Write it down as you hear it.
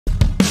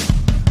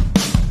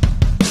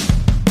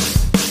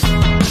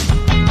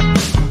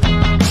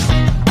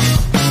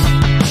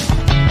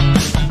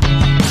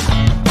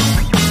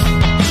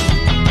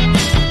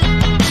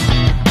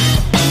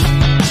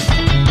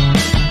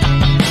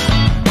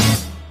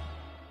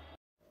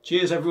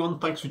Cheers everyone,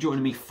 thanks for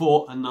joining me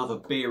for another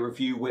beer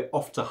review. We're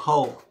off to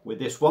Hull with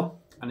this one,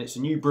 and it's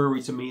a new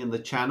brewery to me and the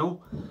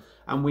channel,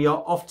 and we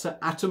are off to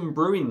Atom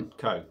Brewing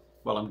Co.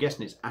 Well, I'm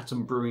guessing it's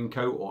Atom Brewing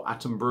Co. or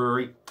Atom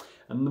Brewery,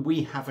 and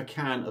we have a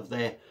can of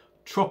their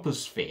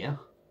Troposphere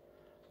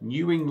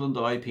New England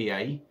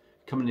IPA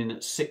coming in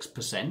at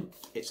 6%.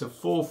 It's a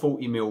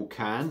 440ml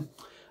can,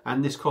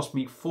 and this cost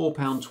me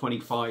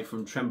 £4.25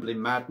 from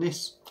Trembling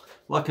Madness.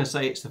 Like I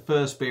say, it's the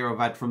first beer I've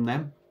had from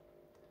them.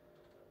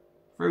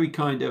 Very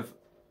kind of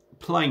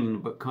plain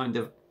but kind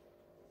of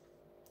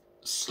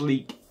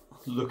sleek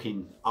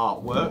looking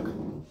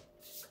artwork.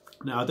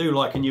 Now I do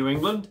like a New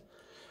England,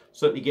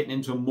 certainly getting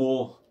into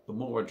more the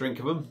more I drink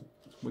of them.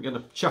 We're going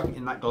to chuck it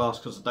in that glass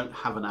because I don't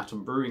have an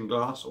Atom Brewing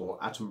glass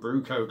or Atom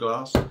Brew Co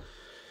glass.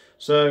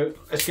 So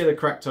let's get it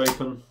cracked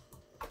open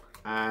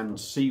and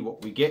see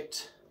what we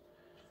get.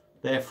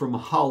 They're from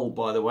Hull,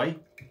 by the way,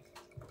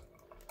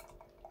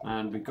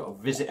 and we've got a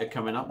visitor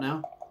coming up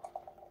now.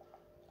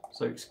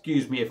 So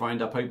excuse me if I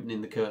end up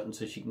opening the curtain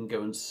so she can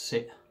go and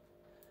sit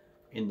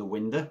in the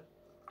window.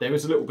 There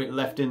is a little bit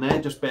left in there,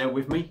 just bear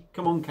with me.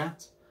 Come on,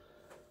 cat.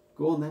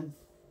 Go on then,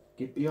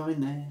 get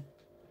behind there.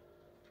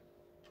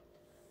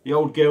 The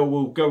old girl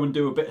will go and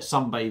do a bit of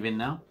sunbathing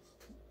now.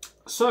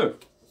 So,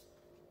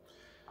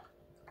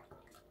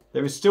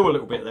 there is still a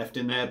little bit left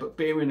in there, but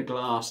beer in a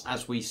glass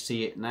as we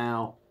see it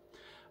now.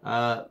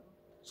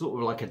 Sort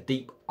of like a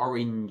deep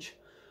orange.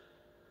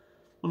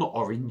 Well, not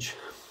orange.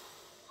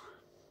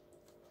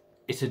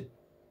 It's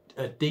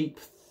a deep,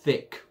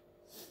 thick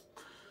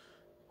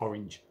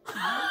orange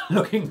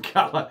looking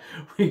colour.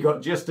 We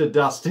got just a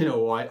dusting of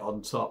white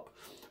on top,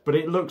 but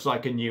it looks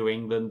like a New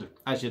England,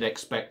 as you'd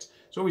expect.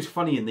 It's always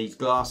funny in these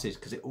glasses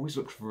because it always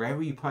looks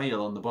very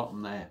pale on the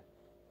bottom there.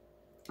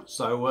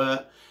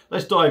 So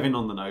let's dive in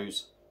on the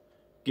nose,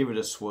 give it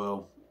a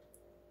swirl,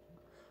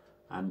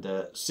 and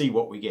see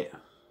what we get.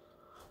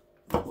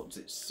 What does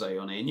it say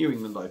on here? New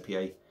England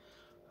IPA,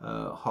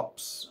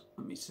 hops.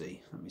 Let me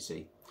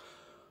see.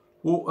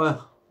 Water,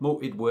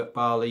 malted wort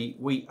barley,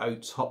 wheat,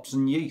 oats, hops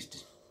and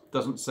yeast.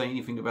 Doesn't say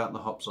anything about the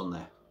hops on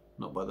there,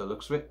 not by the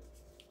looks of it.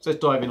 So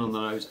let's dive in on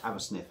the nose, have a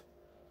sniff.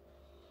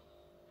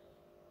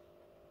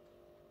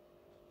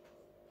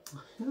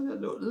 A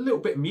little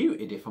bit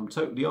muted, if I'm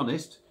totally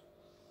honest.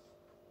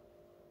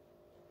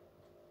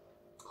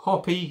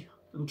 Hoppy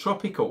and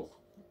tropical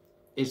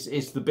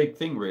is the big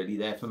thing really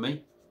there for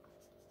me.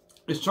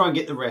 Let's try and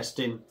get the rest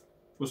in.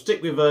 We'll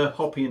stick with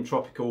hoppy and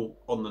tropical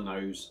on the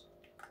nose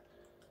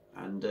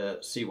and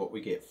see what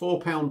we get.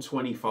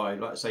 £4.25,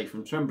 like I say,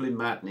 from Trembling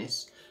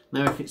Madness.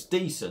 Now, if it's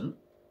decent,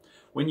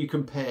 when you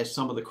compare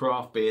some of the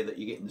craft beer that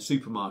you get in the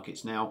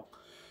supermarkets now,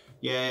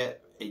 yeah,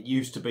 it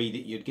used to be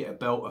that you'd get a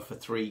belter for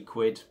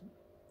 £3,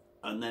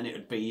 and then it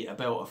would be a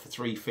belter for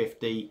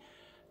 £3.50.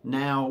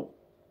 Now,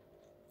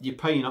 you're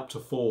paying up to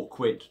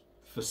 £4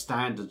 for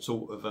standard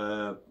sort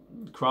of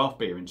craft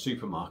beer in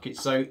supermarkets.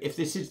 So if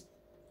this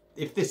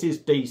is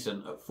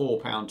decent at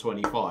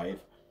 £4.25,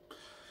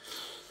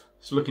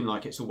 it's looking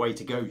like it's a way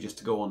to go, just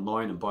to go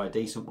online and buy a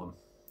decent one.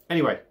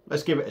 Anyway,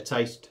 let's give it a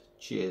taste.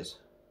 Cheers.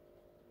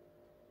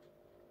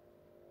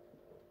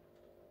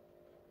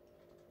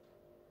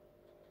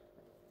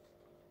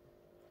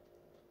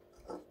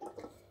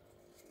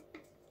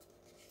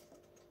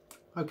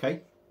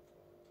 Okay.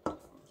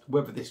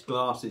 Whether this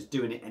glass is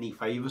doing it any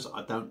favours,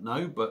 I don't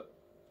know, but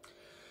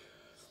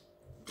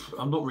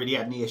I've not really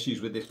had any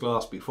issues with this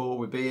glass before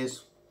with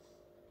beers.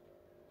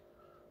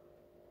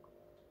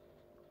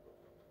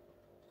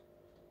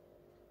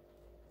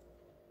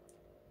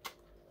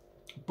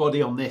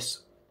 Body on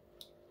this,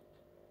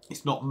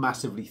 it's not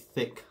massively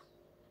thick,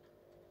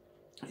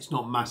 it's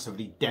not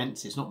massively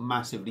dense, it's not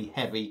massively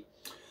heavy,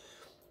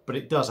 but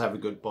it does have a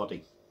good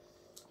body.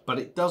 But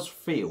it does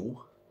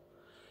feel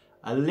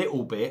a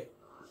little bit,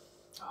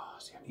 oh,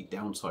 it's the only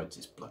downside to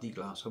this bloody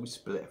glass, I always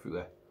spill it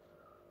everywhere.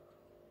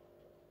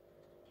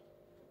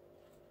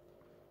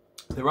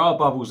 There are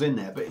bubbles in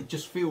there, but it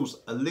just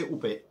feels a little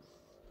bit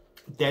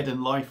dead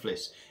and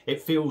lifeless.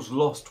 It feels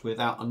lost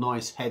without a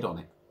nice head on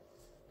it.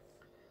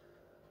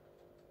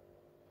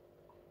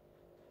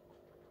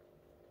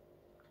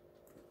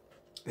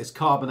 There's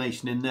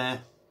carbonation in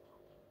there,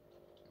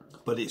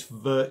 but it's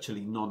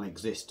virtually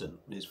non-existent.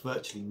 There's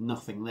virtually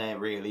nothing there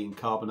really in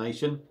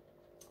carbonation.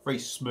 Very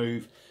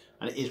smooth,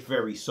 and it is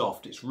very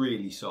soft. It's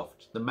really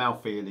soft. The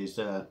mouthfeel is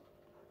I'll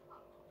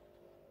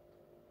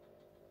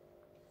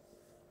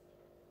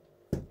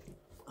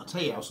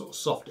tell you how sort of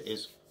soft it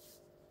is.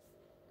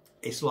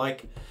 It's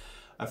like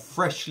a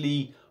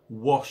freshly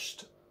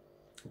washed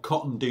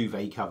cotton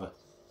duvet cover,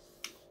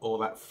 or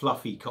that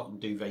fluffy cotton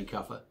duvet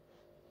cover.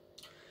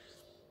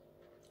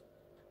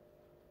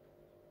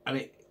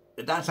 And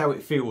that's how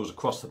it feels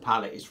across the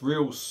palate. It's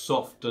real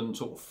soft and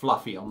sort of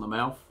fluffy on the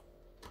mouth.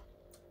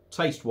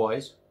 Taste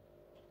wise,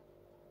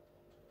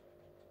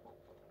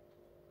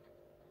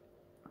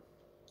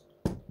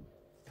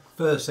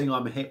 first thing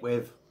I'm hit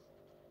with,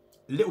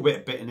 a little bit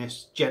of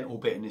bitterness, gentle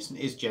bitterness, and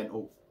it is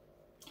gentle.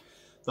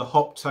 The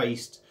hop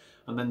taste,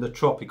 and then the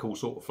tropical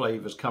sort of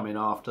flavours coming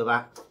after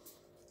that.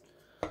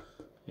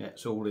 Yeah,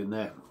 it's all in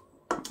there.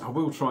 I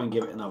will try and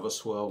give it another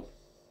swirl.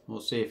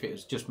 We'll see if it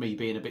was just me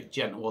being a bit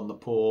gentle on the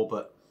pour,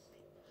 but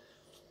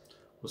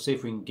we'll see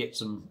if we can get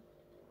some...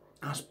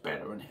 That's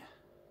better, isn't it?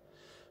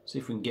 See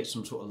if we can get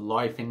some sort of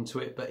life into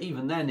it. But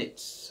even then,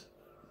 it's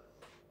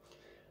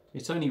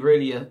only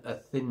really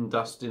a thin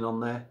dusting on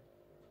there.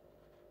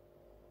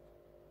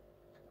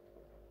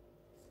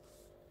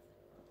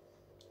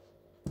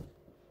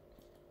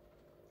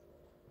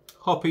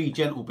 Hoppy,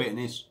 gentle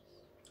bitterness.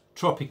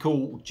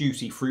 Tropical,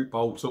 juicy fruit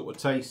bowl sort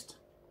of taste.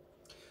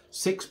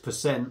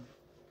 6%.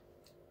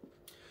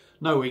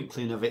 No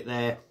inkling of it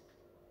there.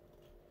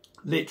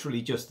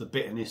 Literally just the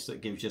bitterness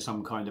that gives you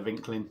some kind of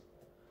inkling.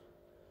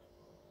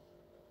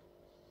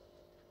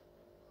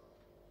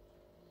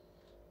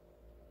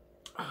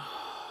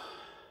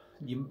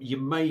 You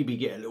maybe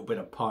get a little bit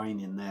of pine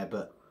in there,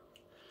 but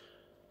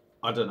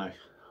I don't know.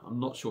 I'm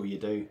not sure you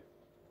do.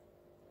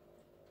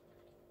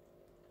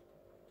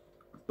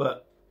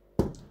 But,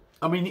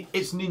 I mean,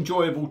 it's an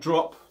enjoyable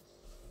drop.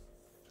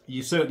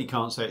 You certainly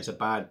can't say it's a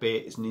bad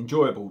beer. It's an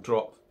enjoyable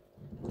drop.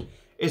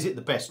 Is it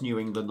the best New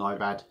England I've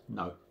had?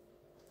 No.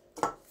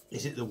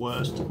 Is it the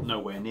worst?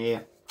 Nowhere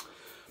near.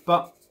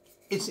 But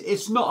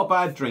it's not a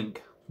bad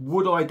drink.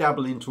 Would I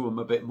dabble into them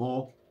a bit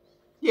more?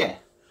 Yeah.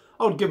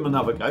 I would give them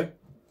another go,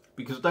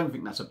 because I don't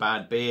think that's a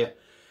bad beer.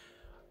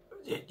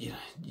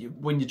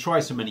 When you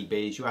try so many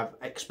beers, you have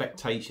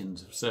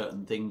expectations of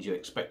certain things. You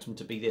expect them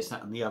to be this,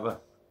 that and the other.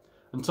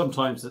 And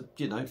sometimes,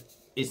 you know,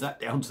 is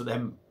that down to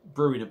them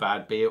brewing a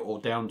bad beer or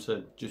down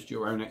to just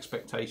your own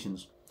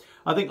expectations?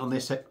 I think on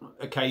this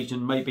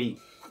occasion, maybe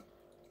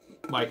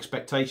my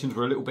expectations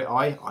were a little bit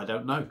high. I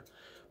don't know.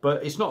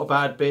 But it's not a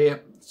bad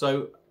beer.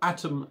 So,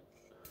 Atom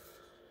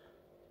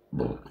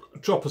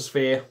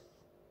Troposphere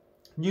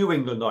New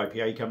England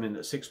IPA coming in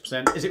at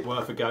 6%. Is it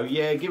worth a go?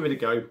 Yeah, give it a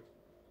go.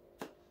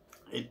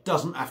 It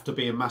doesn't have to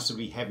be a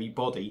massively heavy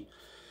body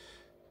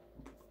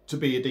to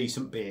be a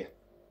decent beer.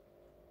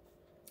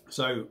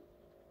 So,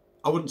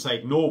 I wouldn't say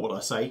ignore what I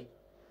say,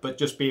 but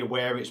just be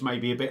aware it's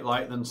maybe a bit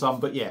lighter than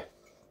some. But yeah,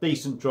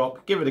 decent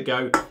drop. Give it a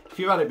go. If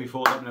you've had it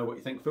before, let me know what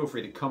you think. Feel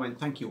free to comment.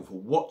 Thank you all for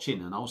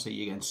watching, and I'll see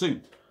you again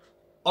soon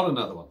on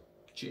another one.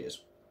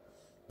 Cheers.